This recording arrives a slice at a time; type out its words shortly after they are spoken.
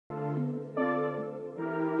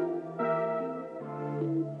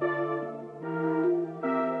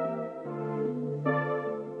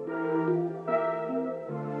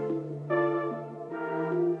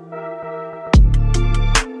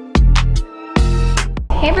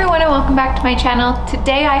Hey everyone, and welcome back to my channel.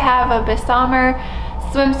 Today I have a Bissommer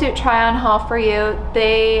swimsuit try on haul for you.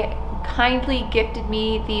 They kindly gifted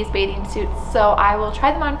me these bathing suits, so I will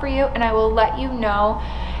try them on for you and I will let you know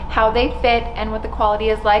how they fit and what the quality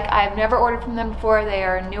is like. I've never ordered from them before. They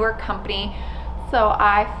are a newer company, so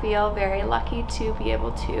I feel very lucky to be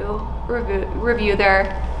able to review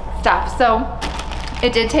their stuff. So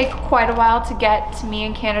it did take quite a while to get to me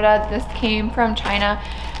in Canada. This came from China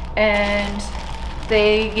and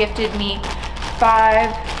they gifted me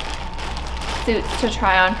 5 suits to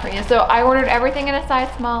try on for you. So I ordered everything in a size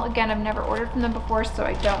small. Again, I've never ordered from them before, so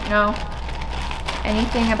I don't know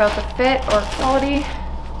anything about the fit or quality,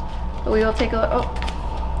 but we will take a look. Oh.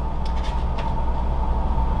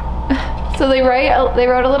 So they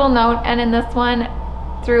wrote a little note, and in this one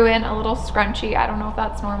threw in a little scrunchie. I don't know if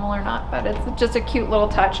that's normal or not, but it's just a cute little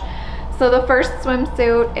touch. So the first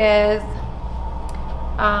swimsuit is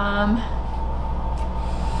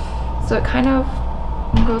so it kind of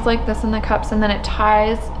goes like this in the cups, and then it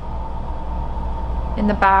ties in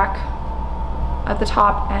the back at the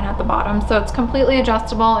top and at the bottom. So it's completely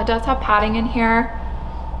adjustable. It does have padding in here,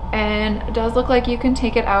 and it does look like you can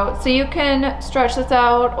take it out. So you can stretch this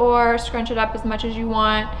out or scrunch it up as much as you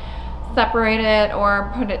want, separate it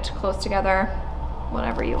or put it close together,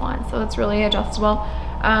 whatever you want. So it's really adjustable.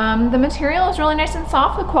 The material is really nice and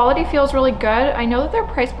soft. The quality feels really good. I know that their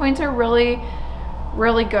price points are really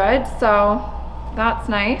good, so that's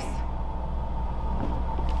nice.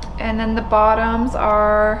 And then the bottoms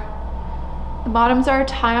are a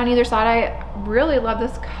tie on either side. I really love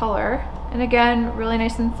this color, and again, really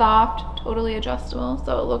nice and soft, totally adjustable.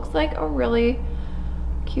 So it looks like a really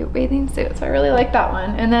cute bathing suit, so I really like that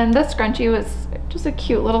one. And then this scrunchie was just a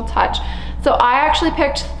cute little touch. So I actually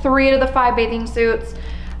picked 3 out of the 5 bathing suits,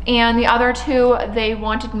 and the other 2 they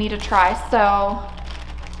wanted me to try, so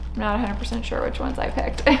I'm not 100% sure which ones I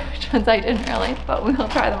picked, which ones I didn't really, but we will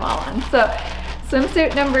try them all on. So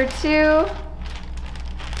swimsuit number 2.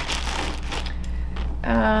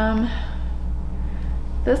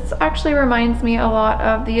 This actually reminds me a lot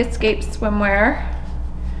of the Escape swimwear.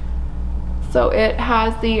 So it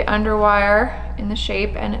has the underwire in the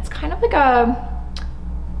shape, and it's kind of like a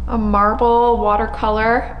marble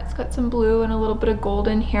watercolor. It's got some blue and a little bit of gold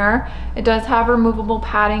in here. It does have removable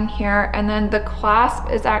padding here, and then the clasp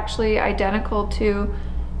is actually identical to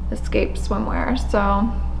Escape swimwear.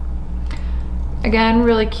 So again,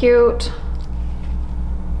 really cute.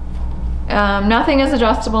 Nothing is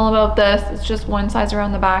adjustable about this. It's just one size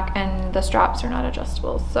around the back, and the straps are not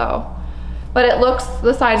adjustable. So, but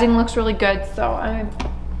the sizing looks really good, so I'm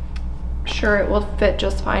sure it will fit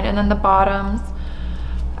just fine. And then the bottoms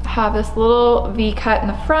have this little V cut in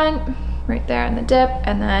the front, right there in the dip,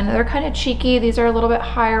 and then they're kind of cheeky. These are a little bit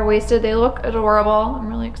higher waisted. They look adorable. I'm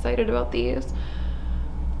really excited about these.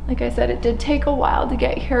 Like I said, it did take a while to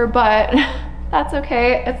get here, but that's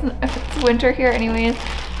okay. It's winter here anyways,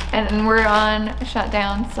 and we're on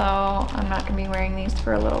shutdown, so I'm not gonna be wearing these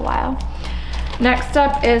for a little while. Next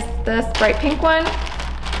up is this bright pink one,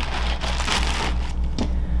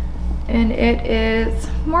 and it is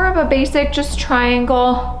more of a basic, just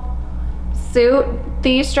triangle suit.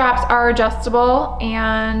 These straps are adjustable,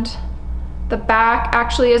 and the back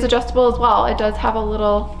actually is adjustable as well. It does have a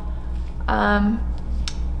little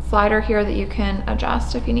slider here that you can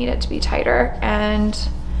adjust if you need it to be tighter, and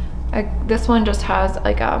this one just has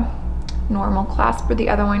like a normal clasp, where the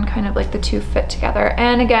other one kind of like the 2 fit together.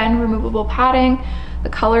 And again, removable padding. The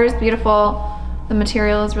color is beautiful. The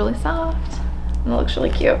material is really soft, and it looks really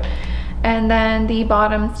cute. And then the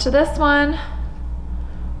bottoms to this one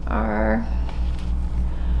are,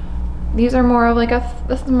 these are more of like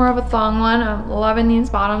this is more of a thong one. I'm loving these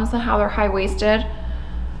bottoms and how they're high-waisted.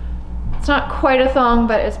 It's not quite a thong,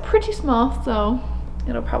 but it's pretty small, so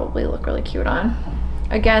it'll probably look really cute on.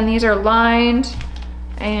 Again, these are lined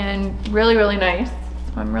and really nice.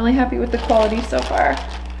 So I'm really happy with the quality so far.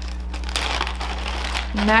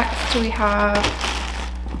 Next we have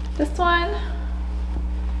this one.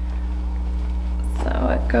 So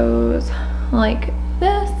it goes like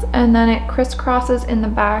this, and then it crisscrosses in the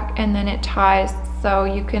back, and then it ties, so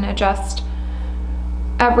you can adjust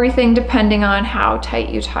everything depending on how tight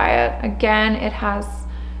you tie it. Again, it has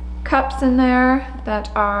cups in there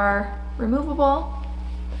that are removable,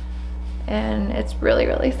 and it's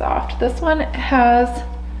really soft. This one has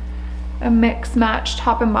a mix match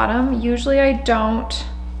top and bottom. Usually I don't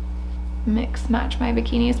mix match my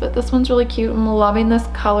bikinis, but this one's really cute. I'm loving this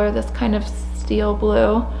color, this kind of steel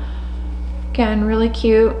blue. Again, really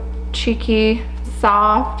cute, cheeky,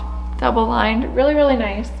 soft, double lined, really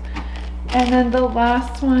nice. And then the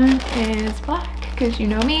last one is black, because you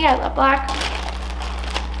know me, I love black.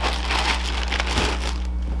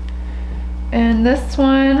 And this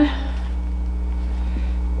one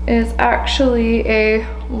is actually a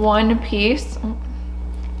one piece,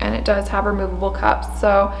 and it does have removable cups.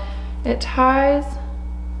 So it ties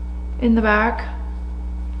in the back.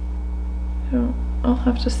 I'll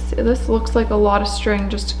have to see. This looks like a lot of string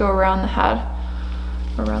just to go around the head,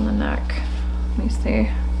 around the neck. Let me see.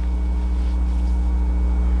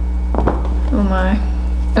 Oh my.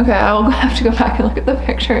 Okay, I'll have to go back and look at the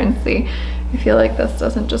picture and see. I feel like this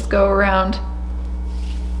doesn't just go around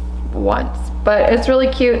once, but it's really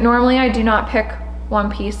cute. Normally I do not pick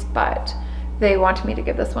one piece, but they wanted me to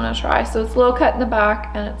give this one a try. So it's low cut in the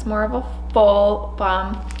back and it's more of a full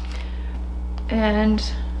bum. And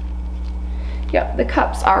yeah, the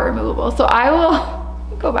cups are removable. So I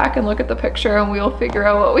will go back and look at the picture and we'll figure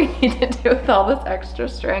out what we need to do with all this extra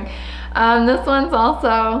string. This one's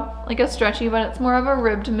also like a stretchy, but it's more of a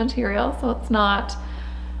ribbed material, so it's not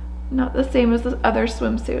the same as the other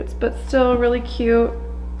swimsuits, but still really cute,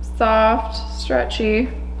 soft, stretchy.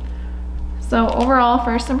 So overall,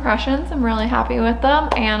 first impressions, I'm really happy with them,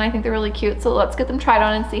 and I think they're really cute. So let's get them tried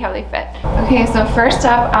on and see how they fit. Okay, so first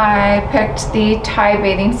up, I picked the tie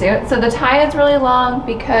bathing suit. So the tie is really long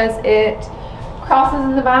because it crosses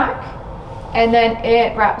in the back, and then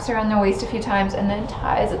it wraps around the waist a few times and then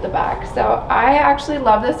ties at the back. So I actually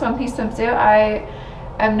love this one-piece swimsuit. I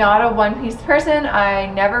am not a one-piece person. I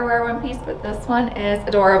never wear one piece, but this one is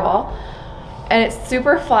adorable. And it's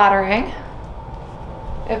super flattering.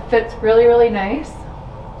 It fits really, really nice.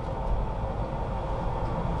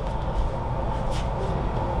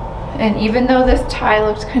 And even though this tie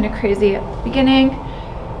looked kind of crazy at the beginning,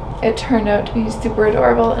 it turned out to be super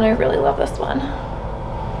adorable, and I really love this one.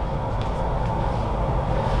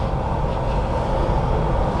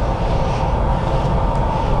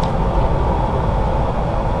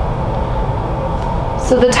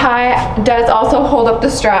 So the tie does also hold up the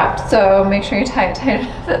straps, so make sure you tie it tight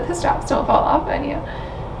enough that the straps don't fall off on you.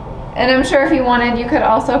 And I'm sure if you wanted, you could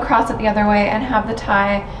also cross it the other way and have the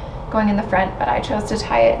tie going in the front, but I chose to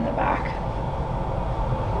tie it in the back.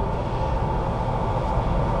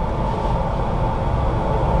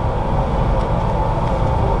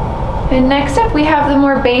 And next up we have the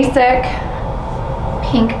more basic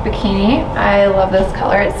pink bikini. I love this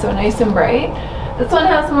color, it's so nice and bright. This one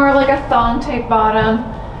has more of like a thong type bottom,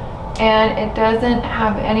 and it doesn't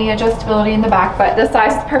have any adjustability in the back, but the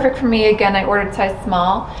size is perfect for me. Again, I ordered size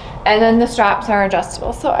small, and then the straps are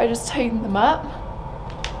adjustable, so I just tightened them up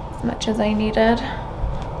as much as I needed.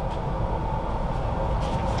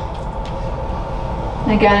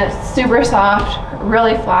 And again, it's super soft,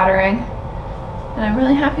 really flattering, and I'm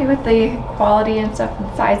really happy with the quality and stuff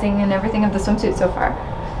and sizing and everything of the swimsuit so far.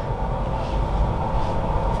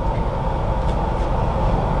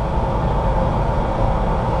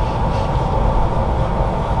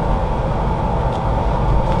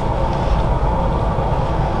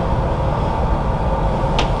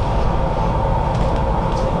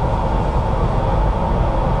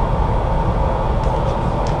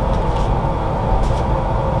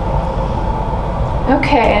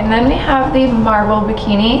 Okay, and then we have the marble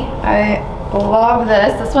bikini. I love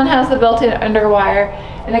this. This one has the built-in underwire,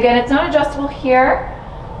 and again, it's not adjustable here,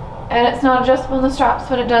 and it's not adjustable in the straps,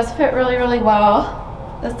 but it does fit really, really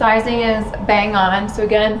well. The sizing is bang on, so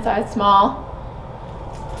again, size small.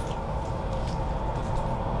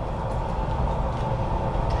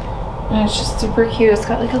 And it's just super cute. It's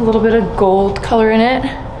got like a little bit of gold color in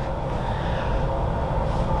it.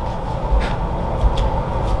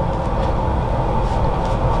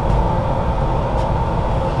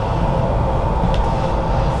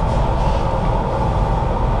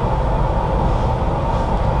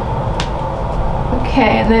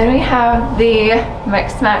 Okay, and then we have the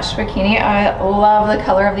mixed match bikini. I love the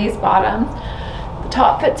color of these bottoms. The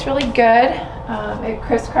top fits really good. It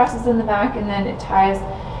crisscrosses in the back and then it ties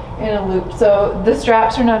in a loop. So the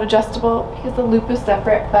straps are not adjustable because the loop is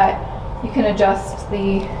separate, but you can adjust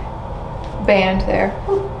the band there.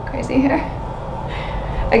 Ooh, crazy hair.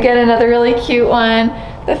 Again, another really cute one.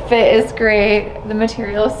 The fit is great. The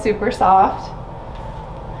material is super soft.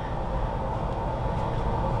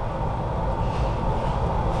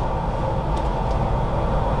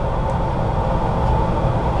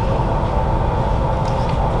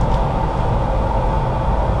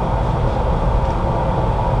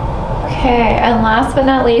 Okay, and last but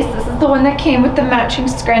not least, this is the one that came with the matching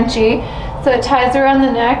scrunchie. So it ties around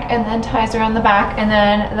the neck and then ties around the back, and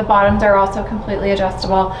then the bottoms are also completely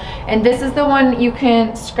adjustable. And this is the one you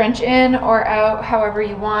can scrunch in or out however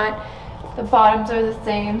you want. The bottoms are the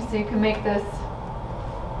same, so you can make this,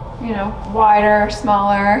 you know, wider,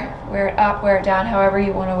 smaller, wear it up, wear it down, however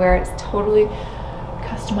you want to wear it. It's totally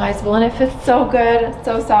customizable and it fits so good. It's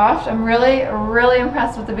so soft. I'm really, really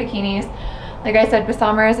impressed with the bikinis. Like I said,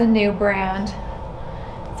 Bissommer is a new brand,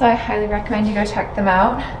 so I highly recommend you go check them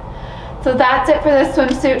out. So that's it for the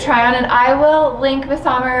swimsuit try on, and I will link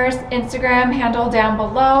Bissommer's Instagram handle down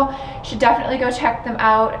below. You should definitely go check them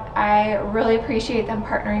out. I really appreciate them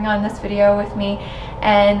partnering on this video with me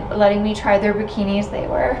and letting me try their bikinis. They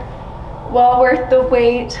were well worth the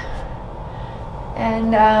wait.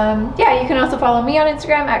 And yeah, you can also follow me on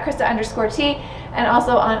Instagram at Krista_T and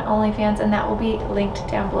also on OnlyFans, and that will be linked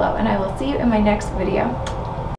down below. And I will see you in my next video.